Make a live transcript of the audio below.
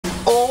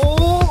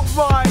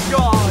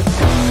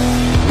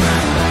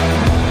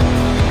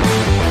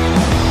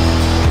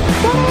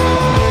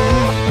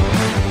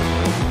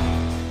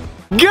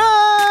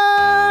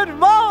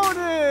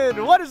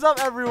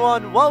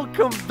everyone,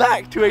 welcome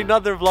back to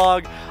another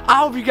vlog. I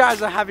hope you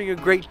guys are having a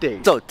great day.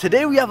 So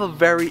today we have a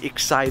very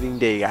exciting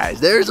day, guys.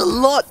 There's a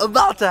lot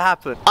about to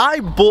happen. I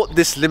bought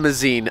this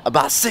limousine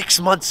about 6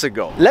 months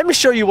ago. Let me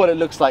show you what it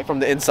looks like from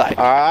the inside.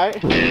 All right.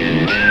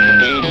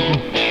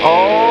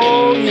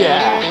 Oh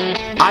yeah.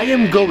 I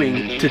am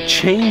going to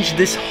change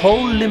this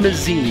whole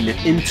limousine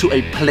into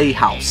a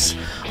playhouse.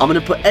 I'm gonna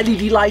put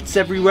LED lights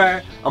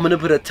everywhere. I'm gonna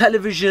put a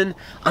television.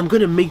 I'm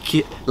gonna make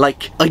it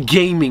like a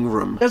gaming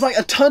room. There's like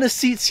a ton of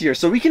seats here,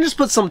 so we can just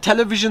put some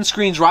television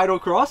screens right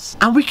across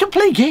and we can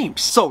play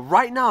games. So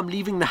right now I'm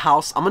leaving the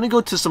house. I'm gonna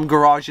go to some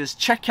garages,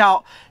 check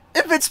out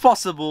if it's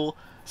possible.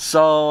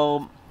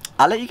 So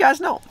I'll let you guys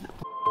know.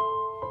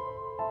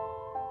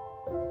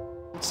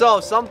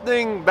 So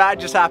something bad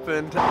just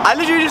happened. I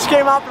literally just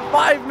came out for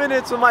 5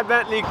 minutes with my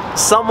Bentley.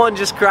 Someone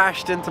just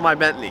crashed into my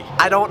Bentley.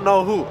 I don't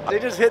know who. They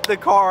just hit the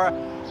car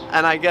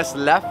and I guess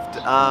left.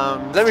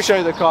 Let me show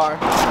you the car.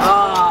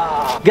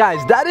 Guys,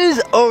 that is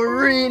a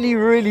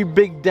really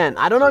big dent.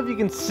 I don't know if you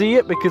can see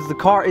it because the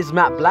car is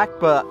matte black,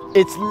 but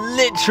it's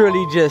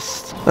literally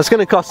just, that's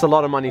gonna cost a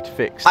lot of money to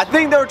fix. I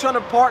think they were trying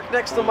to park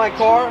next to my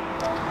car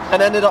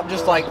and ended up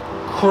just like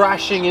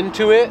crashing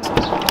into it.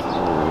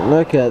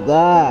 Look at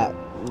that.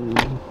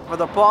 For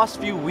the past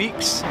few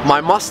weeks,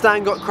 my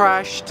Mustang got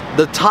crashed.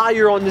 The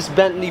tire on this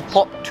Bentley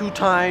popped 2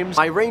 times.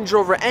 My Range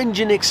Rover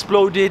engine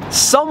exploded.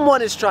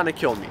 Someone is trying to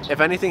kill me.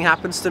 If anything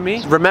happens to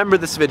me, remember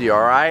this video,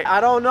 alright?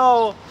 I don't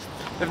know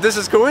if this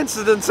is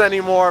coincidence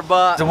anymore,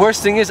 but the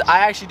worst thing is I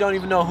actually don't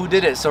even know who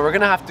did it. So we're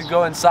gonna have to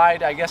go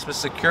inside, I guess, with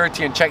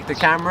security and check the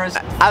cameras.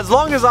 As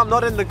long as I'm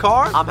not in the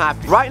car, I'm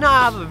happy. Right now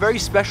I have a very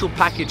special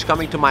package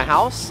coming to my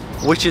house,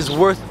 which is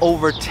worth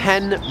over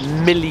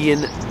 $10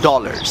 million.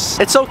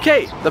 It's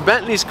okay, the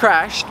Bentley's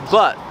crashed,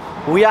 but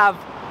we have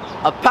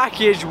a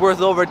package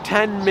worth over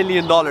 $10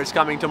 million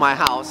coming to my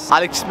house.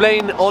 I'll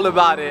explain all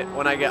about it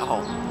when I get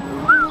home.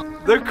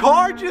 The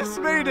car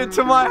just made it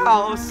to my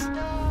house.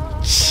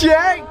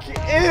 Check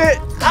it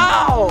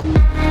out!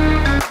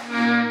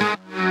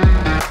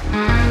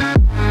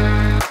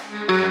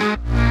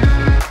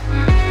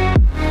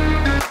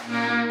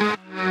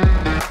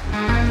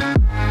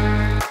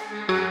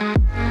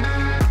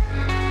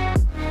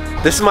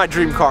 This is my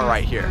dream car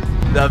right here.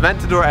 The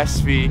Aventador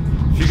SV.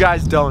 If you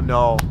guys don't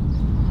know,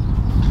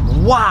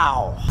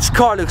 wow! This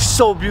car looks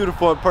so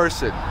beautiful in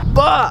person.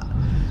 But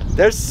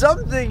there's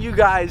something you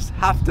guys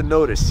have to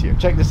notice here.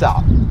 Check this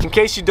out. In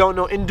case you don't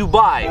know, in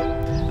Dubai,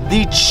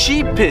 the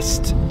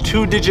cheapest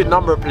 2-digit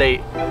number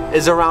plate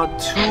is around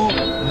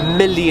 2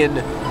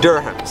 million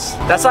dirhams.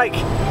 That's like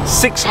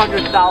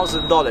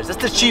 $600,000. That's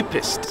the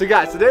cheapest. So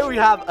guys, today we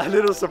have a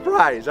little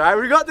surprise, all right?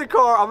 We got the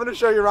car. I'm gonna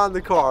show you around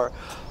the car.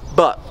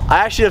 But I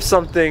actually have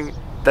something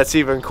that's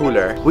even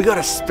cooler. We got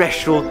a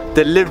special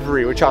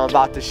delivery, which I'm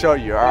about to show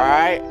you, all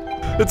right?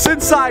 It's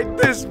inside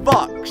this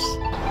box.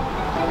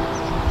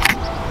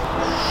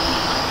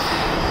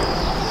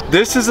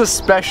 This is a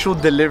special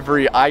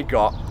delivery I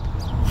got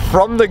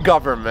from the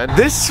government.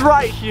 This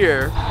right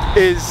here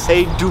is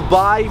a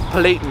Dubai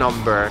plate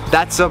number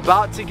that's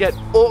about to get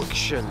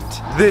auctioned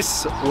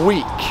this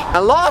week.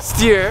 And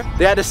last year,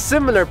 they had a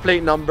similar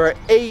plate number,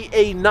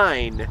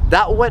 AA9,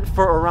 that went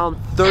for around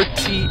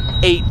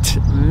 38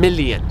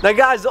 million. Now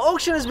guys, the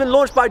auction has been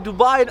launched by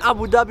Dubai and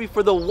Abu Dhabi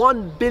for the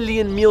 1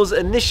 billion meals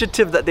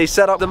initiative that they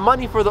set up. The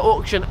money for the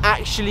auction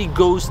actually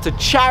goes to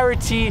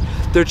charity.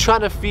 They're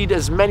trying to feed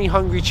as many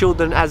hungry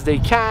children as they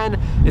can.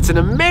 It's an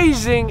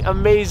amazing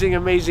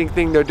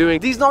thing they're doing.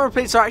 These number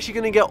plates are actually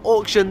going to get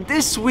auctioned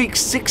this week,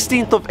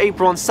 16th of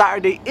April on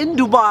Saturday in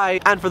Dubai,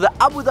 and for the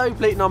Abu Dhabi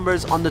plate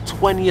numbers on the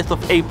 20th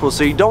of April.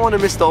 So you don't want to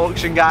miss the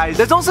auction, guys.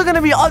 There's also going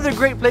to be other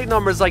great plate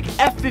numbers like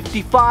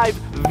F55,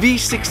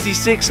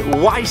 V66,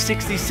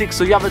 Y66.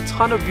 So you have a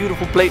ton of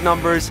beautiful plate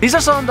numbers. These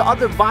are some of the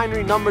other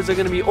binary numbers they're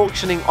going to be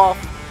auctioning off.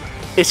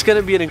 It's going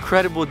to be an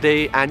incredible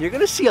day, and you're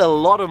going to see a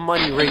lot of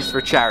money raised for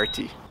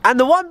charity. And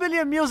the 1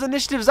 Billion Meals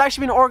Initiative has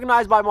actually been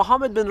organized by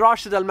Mohammed bin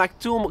Rashid Al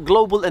Maktoum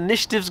Global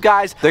Initiatives,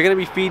 guys. They're going to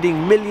be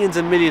feeding millions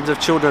and millions of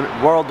children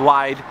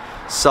worldwide.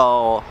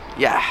 So,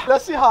 yeah.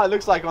 Let's see how it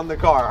looks like on the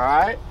car,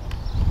 alright?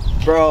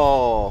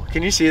 Bro,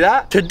 can you see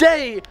that?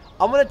 Today,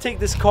 I'm going to take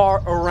this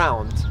car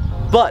around,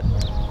 but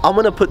I'm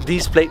going to put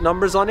these plate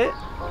numbers on it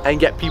and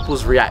get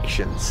people's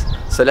reactions.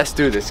 So let's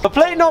do this. The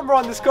plate number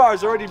on this car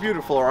is already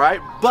beautiful,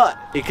 alright? But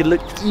it could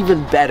look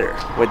even better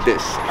with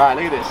this. Alright,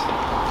 look at this.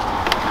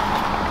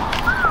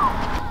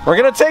 We're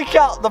gonna take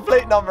out the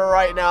plate number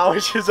right now,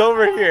 which is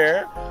over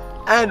here,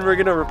 and we're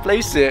gonna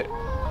replace it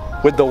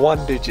with the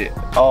 1 digit.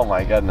 Oh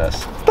my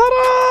goodness.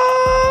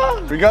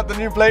 Ta-da! We got the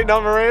new plate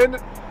number in.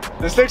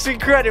 This looks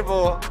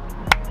incredible.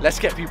 Let's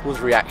get people's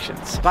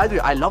reactions. By the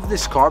way, I love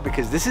this car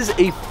because this is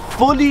a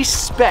fully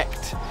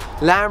spec'd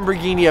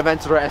Lamborghini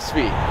Aventador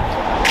SV.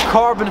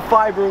 Carbon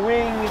fiber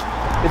wings.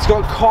 It's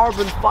got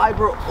carbon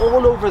fiber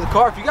all over the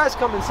car. If you guys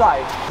come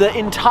inside, the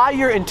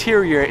entire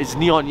interior is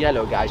neon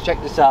yellow, guys.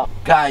 Check this out.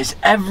 Guys,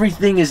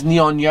 everything is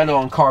neon yellow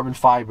and carbon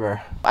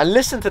fiber. And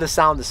listen to the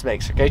sound this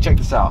makes, okay? Check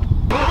this out.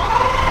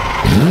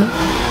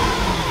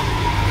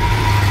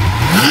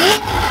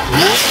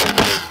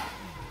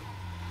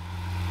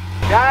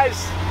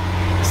 Guys,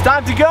 it's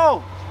time to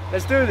go.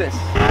 Let's do this.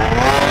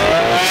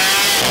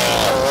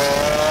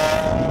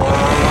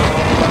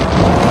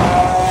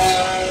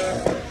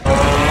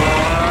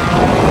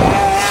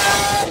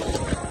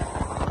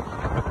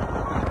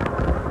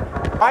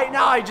 Right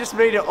now, I just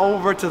made it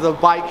over to the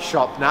bike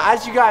shop. Now,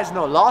 as you guys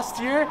know,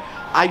 last year,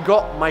 I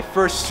got my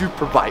first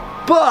super bike.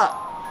 But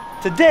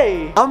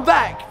today, I'm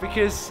back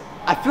because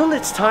I feel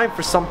it's time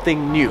for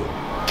something new.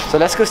 So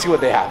let's go see what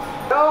they have.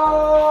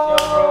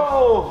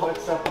 Yo!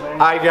 What's up,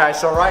 man? Alright guys,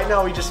 so right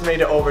now we just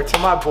made it over to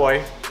my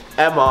boy,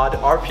 Ahmad,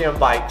 RPM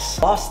Bikes.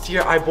 Last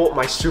year, I bought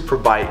my super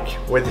bike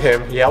with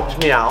him. He helped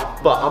me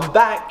out, but I'm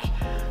back.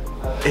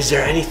 Is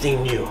there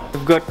anything new?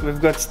 We've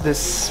got this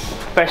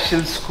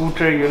special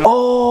scooter, you know.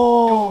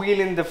 Oh! 2 wheel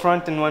in the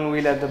front and 1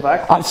 wheel at the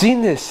back. I've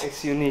seen this.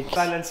 It's unique.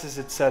 Balances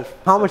itself.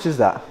 How much is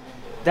that?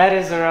 That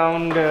is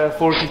around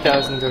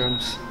 40,000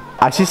 dirhams.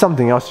 I see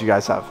something else you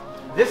guys have.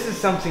 This is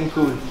something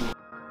cool.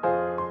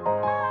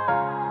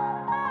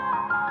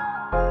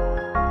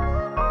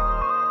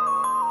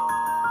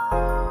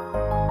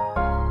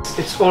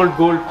 It's all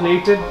gold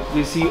plated.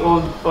 You see all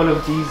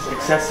of these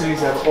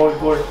accessories are all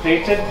gold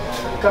plated.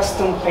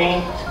 Custom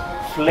paint,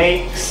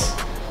 flakes,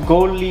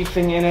 gold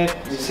leafing in it.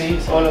 You see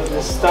all of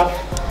this stuff.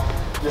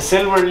 The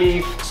silver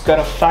leaf, it's got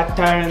a fat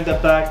tire in the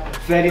back,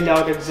 very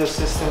loud exhaust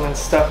system and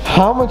stuff.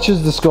 How much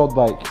is this gold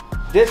bike?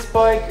 This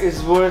bike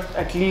is worth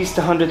at least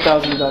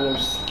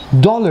 $100,000.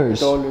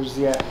 Dollars,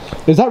 yeah.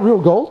 Is that real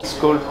gold? It's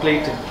gold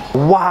plated.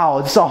 Wow,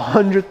 it's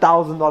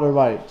 $100,000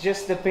 bike.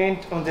 Just the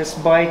paint on this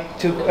bike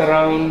took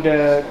around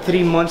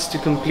 3 months to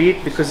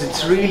complete because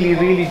it's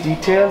really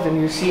detailed, and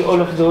you see all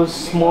of those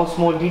small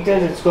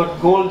details. It's got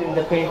gold in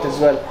the paint as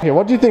well. Okay,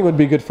 what do you think would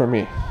be good for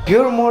me?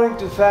 You're more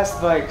into fast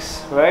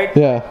bikes, right?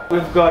 Yeah.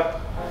 We've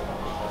got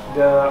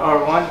the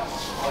R1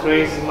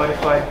 crazy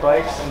modified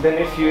bikes, and then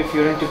if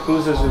you're into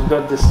cruisers, we've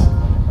got this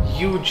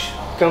huge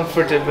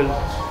comfortable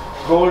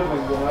gold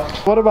one, you know.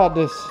 What about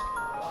this?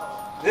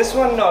 This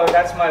one, no,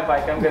 that's my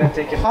bike. I'm gonna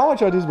take it. How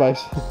much are these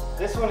bikes?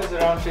 This one is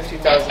around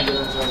 50,000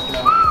 dirhams right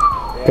now.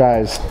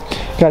 Yeah.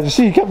 Guys, you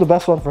see, you kept the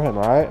best one for him,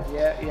 alright?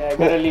 Yeah, I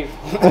gotta leave.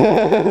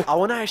 I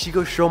want to actually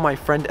go show my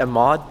friend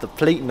Ahmad the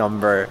plate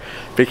number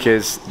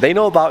because they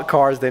know about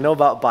cars, they know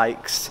about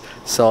bikes.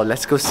 So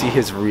let's go see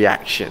his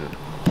reaction.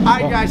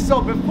 Alright guys,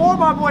 so before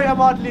my boy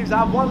Ahmad leaves, I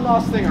have one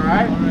last thing,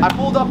 alright? I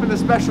pulled up in a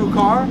special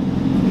car.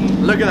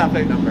 Look at that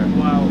plate number.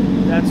 Wow,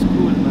 that's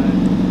cool,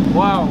 man.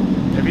 Wow.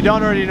 If you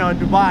don't already know, in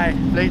Dubai,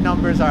 plate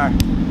numbers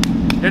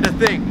they're the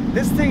thing.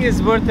 This thing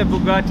is worth a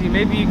Bugatti.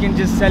 Maybe you can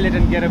just sell it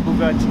and get a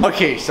Bugatti.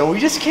 Okay, so we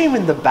just came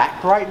in the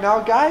back right now,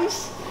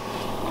 guys.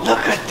 Look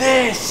at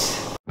this.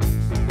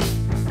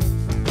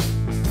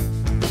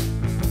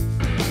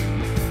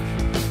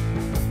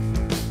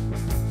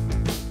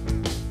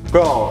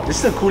 Bro,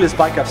 this is the coolest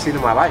bike I've seen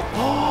in my life.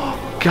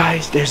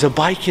 Guys, there's a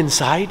bike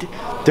inside.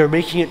 They're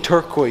making it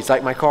turquoise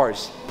like my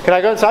cars. Can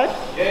I go inside?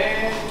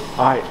 Yeah.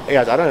 Alright,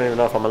 guys, I don't even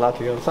know if I'm allowed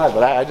to go inside,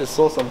 but I just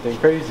saw something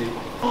crazy.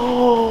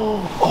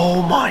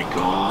 Oh my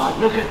god,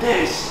 look at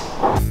this.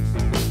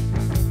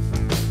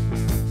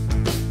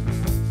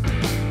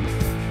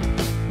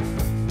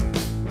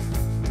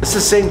 It's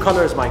the same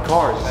color as my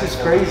cars. This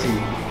is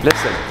crazy.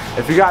 Listen,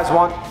 if you guys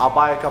want, I'll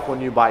buy a couple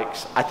new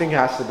bikes. I think it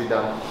has to be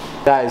done.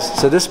 Guys,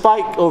 so this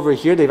bike over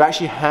here, they've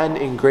actually hand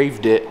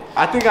engraved it.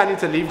 I think I need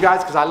to leave,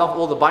 guys, because I love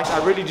all the bikes.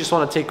 I really just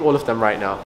want to take all of them right now.